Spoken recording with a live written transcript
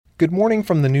Good morning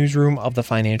from the newsroom of the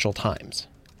Financial Times.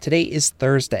 Today is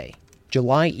Thursday,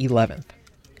 July 11th,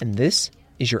 and this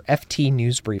is your FT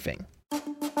News Briefing.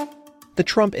 The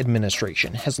Trump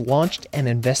administration has launched an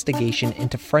investigation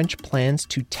into French plans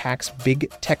to tax big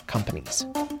tech companies.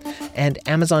 And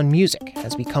Amazon Music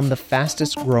has become the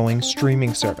fastest-growing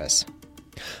streaming service.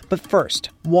 But first,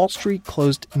 Wall Street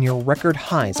closed near record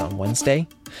highs on Wednesday.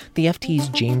 The FT's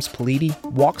James Politi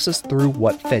walks us through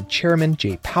what Fed Chairman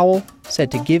Jay Powell said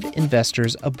to give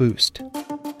investors a boost.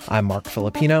 I'm Mark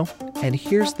Filipino, and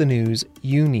here's the news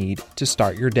you need to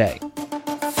start your day.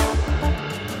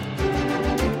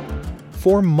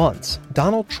 For months,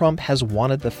 Donald Trump has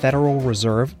wanted the Federal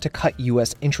Reserve to cut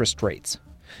U.S. interest rates,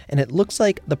 and it looks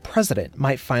like the president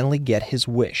might finally get his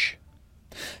wish.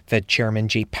 Fed Chairman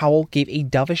Jay Powell gave a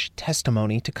dovish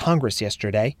testimony to Congress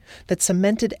yesterday that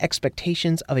cemented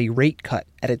expectations of a rate cut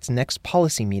at its next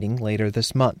policy meeting later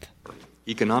this month.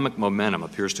 Economic momentum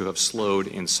appears to have slowed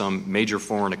in some major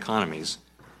foreign economies,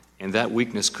 and that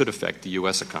weakness could affect the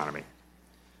U.S. economy.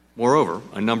 Moreover,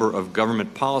 a number of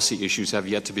government policy issues have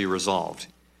yet to be resolved,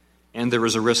 and there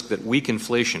is a risk that weak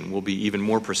inflation will be even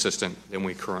more persistent than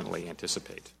we currently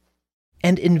anticipate.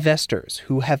 And investors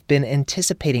who have been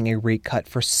anticipating a rate cut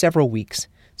for several weeks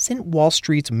sent Wall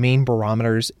Street's main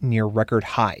barometers near record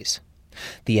highs.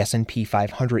 The S&P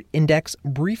 500 index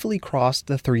briefly crossed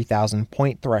the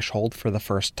 3,000-point threshold for the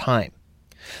first time.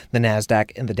 The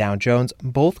Nasdaq and the Dow Jones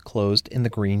both closed in the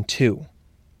green too.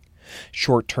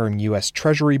 Short-term U.S.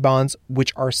 Treasury bonds,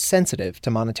 which are sensitive to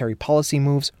monetary policy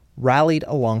moves, rallied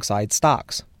alongside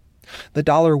stocks. The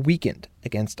dollar weakened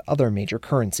against other major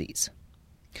currencies.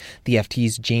 The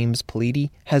FT's James Politi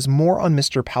has more on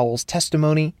Mr. Powell's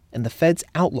testimony and the Fed's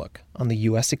outlook on the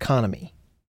U.S. economy.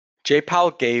 Jay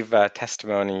Powell gave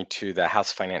testimony to the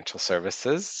House Financial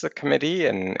Services Committee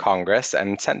in Congress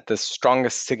and sent the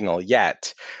strongest signal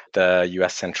yet. The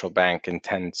U.S. Central Bank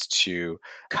intends to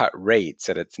cut rates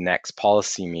at its next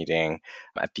policy meeting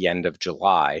at the end of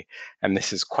July. And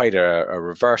this is quite a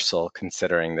reversal,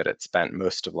 considering that it spent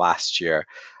most of last year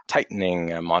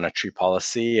tightening monetary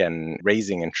policy and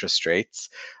raising interest rates.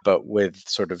 But with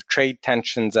sort of trade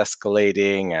tensions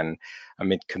escalating and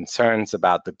amid concerns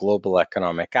about the global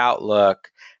economic outlook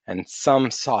and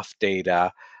some soft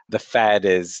data, the Fed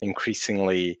is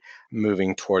increasingly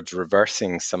moving towards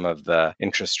reversing some of the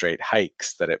interest rate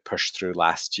hikes that it pushed through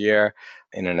last year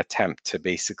in an attempt to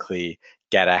basically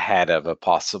get ahead of a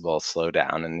possible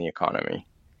slowdown in the economy.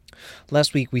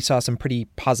 Last week, we saw some pretty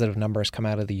positive numbers come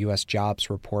out of the U.S. jobs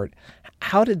report.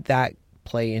 How did that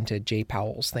play into Jay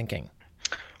Powell's thinking?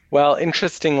 Well,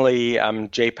 interestingly,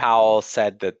 Jay Powell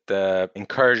said that the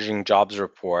encouraging jobs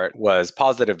report was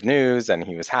positive news, and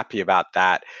he was happy about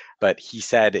that. But he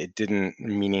said it didn't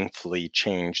meaningfully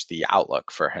change the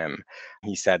outlook for him.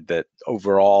 He said that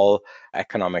overall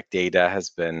economic data has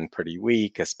been pretty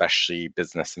weak, especially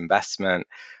business investment.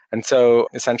 And so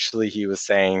essentially he was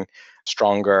saying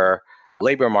stronger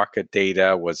labor market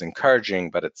data was encouraging,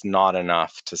 but it's not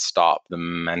enough to stop the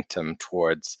momentum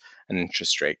towards an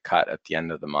interest rate cut at the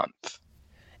end of the month.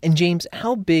 And James,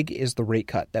 how big is the rate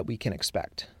cut that we can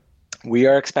expect? We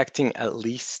are expecting at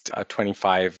least a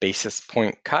 25 basis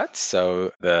point cut.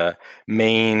 So the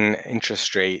main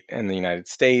interest rate in the United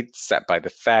States set by the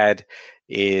Fed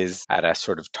is at a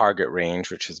sort of target range,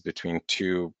 which is between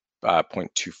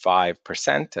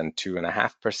 2.25% and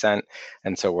 2.5%.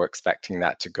 And so we're expecting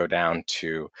that to go down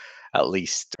to at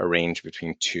least a range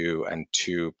between 2 and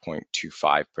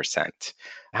 2.25%.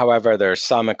 However, there are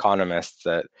some economists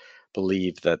that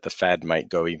believe that the Fed might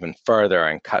go even further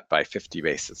and cut by 50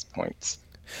 basis points.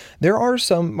 There are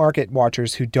some market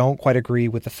watchers who don't quite agree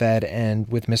with the Fed and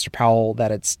with Mr. Powell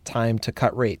that it's time to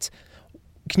cut rates.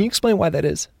 Can you explain why that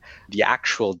is? The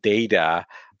actual data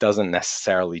doesn't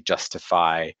necessarily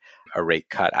justify a rate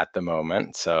cut at the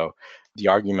moment. So the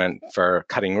argument for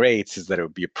cutting rates is that it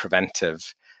would be a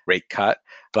preventive rate cut,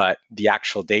 but the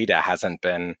actual data hasn't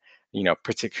been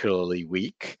particularly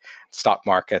weak. Stock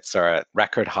markets are at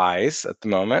record highs at the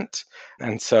moment.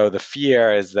 And so the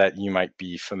fear is that you might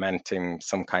be fomenting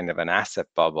some kind of an asset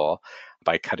bubble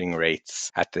by cutting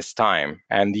rates at this time.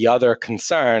 And the other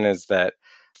concern is that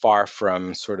far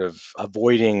from sort of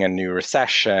avoiding a new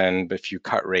recession, but if you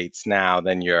cut rates now,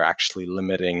 then you're actually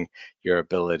limiting your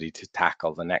ability to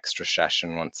tackle the next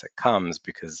recession once it comes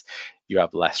because you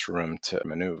have less room to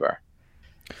maneuver.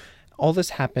 All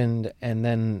this happened, and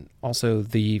then also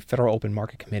the Federal Open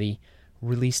Market Committee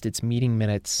released its meeting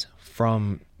minutes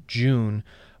from June.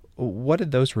 What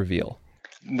did those reveal?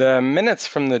 The minutes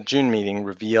from the June meeting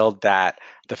revealed that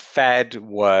the Fed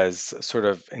was sort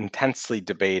of intensely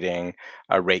debating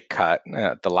a rate cut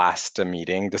at the last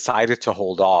meeting, decided to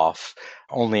hold off.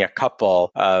 Only a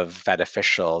couple of Fed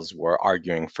officials were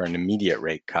arguing for an immediate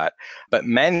rate cut, but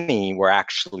many were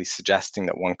actually suggesting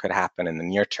that one could happen in the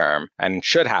near term and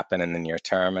should happen in the near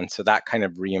term. And so that kind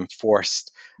of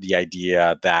reinforced the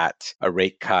idea that a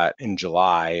rate cut in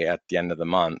July at the end of the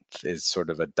month is sort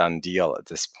of a done deal at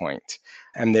this point.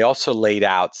 And they also laid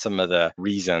out some of the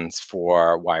reasons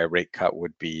for why a rate cut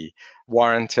would be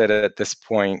warranted at this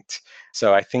point.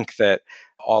 So I think that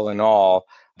all in all,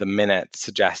 the minute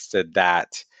suggested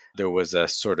that there was a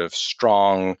sort of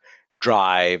strong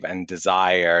drive and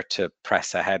desire to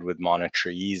press ahead with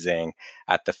monetary easing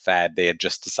at the Fed. They had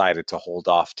just decided to hold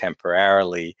off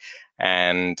temporarily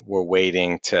and were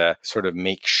waiting to sort of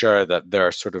make sure that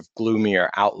their sort of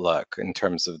gloomier outlook in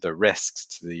terms of the risks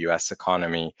to the US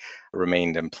economy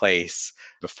remained in place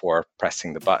before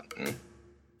pressing the button.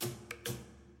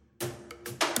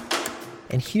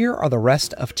 And here are the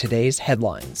rest of today's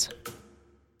headlines.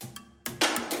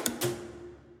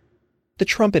 The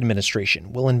Trump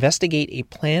administration will investigate a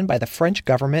plan by the French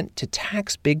government to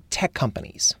tax big tech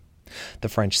companies. The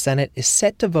French Senate is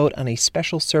set to vote on a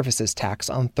special services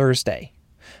tax on Thursday.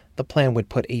 The plan would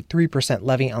put a 3%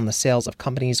 levy on the sales of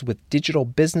companies with digital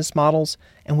business models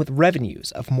and with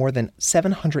revenues of more than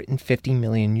 750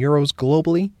 million euros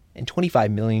globally and 25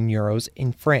 million euros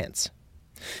in France.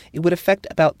 It would affect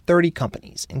about 30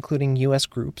 companies, including U.S.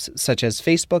 groups such as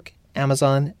Facebook,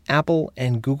 Amazon, Apple,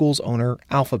 and Google's owner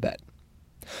Alphabet.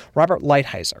 Robert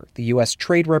Lighthizer, the U.S.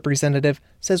 trade representative,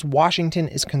 says Washington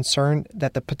is concerned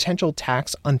that the potential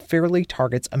tax unfairly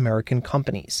targets American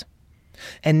companies.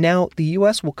 And now the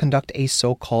U.S. will conduct a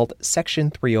so-called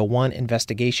Section 301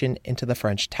 investigation into the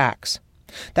French tax.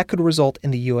 That could result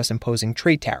in the U.S. imposing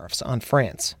trade tariffs on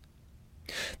France.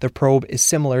 The probe is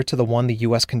similar to the one the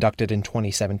U.S. conducted in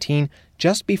 2017,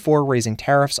 just before raising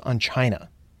tariffs on China.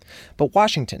 But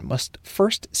Washington must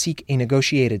first seek a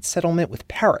negotiated settlement with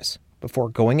Paris before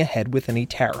going ahead with any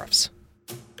tariffs.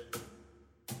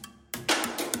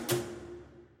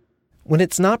 When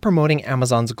it's not promoting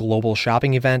Amazon's global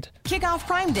shopping event, kick off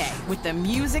Prime Day with the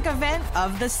music event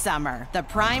of the summer, the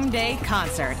Prime Day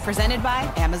Concert, presented by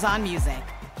Amazon Music.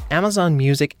 Amazon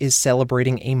Music is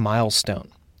celebrating a milestone.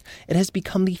 It has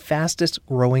become the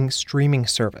fastest-growing streaming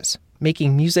service,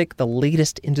 making music the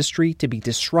latest industry to be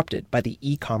disrupted by the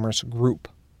e-commerce group.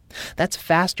 That's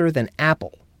faster than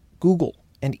Apple, Google,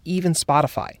 and even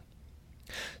Spotify.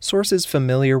 Sources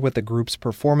familiar with the group's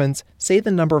performance say the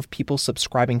number of people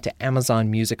subscribing to Amazon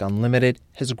Music Unlimited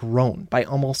has grown by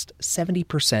almost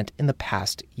 70% in the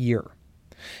past year.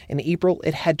 In April,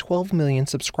 it had 12 million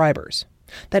subscribers.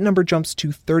 That number jumps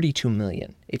to 32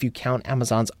 million if you count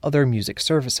Amazon's other music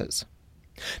services.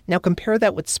 Now compare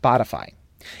that with Spotify.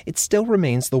 It still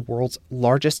remains the world's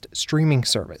largest streaming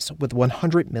service with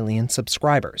 100 million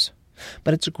subscribers,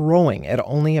 but it's growing at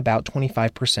only about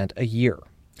 25% a year.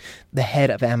 The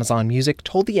head of Amazon Music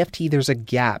told the FT there's a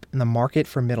gap in the market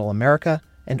for middle America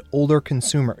and older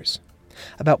consumers.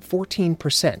 About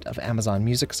 14% of Amazon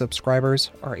Music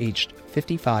subscribers are aged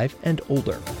 55 and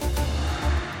older.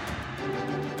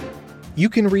 You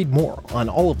can read more on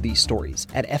all of these stories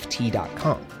at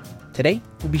FT.com. Today,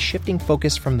 we'll be shifting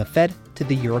focus from the Fed to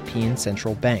the European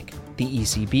Central Bank. The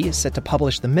ECB is set to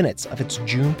publish the minutes of its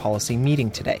June policy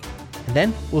meeting today. And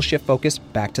then we'll shift focus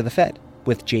back to the Fed,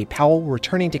 with Jay Powell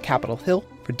returning to Capitol Hill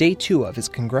for day 2 of his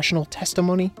congressional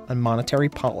testimony on monetary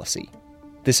policy.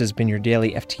 This has been your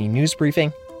daily FT News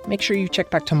Briefing. Make sure you check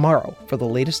back tomorrow for the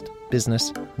latest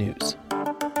business news.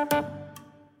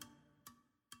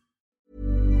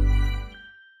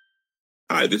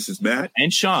 Hi, this is Matt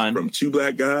and Sean from Two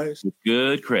Black Guys with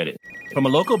Good Credit. From a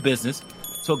local business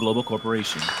to a global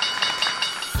corporation,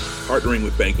 partnering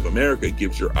with Bank of America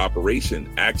gives your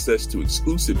operation access to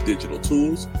exclusive digital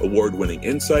tools, award-winning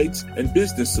insights, and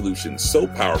business solutions so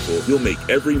powerful you'll make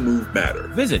every move matter.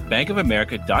 Visit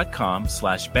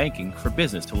bankofamerica.com/banking for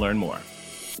business to learn more.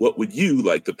 What would you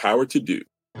like the power to do?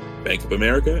 Bank of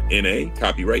America, N.A.,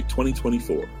 copyright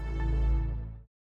 2024.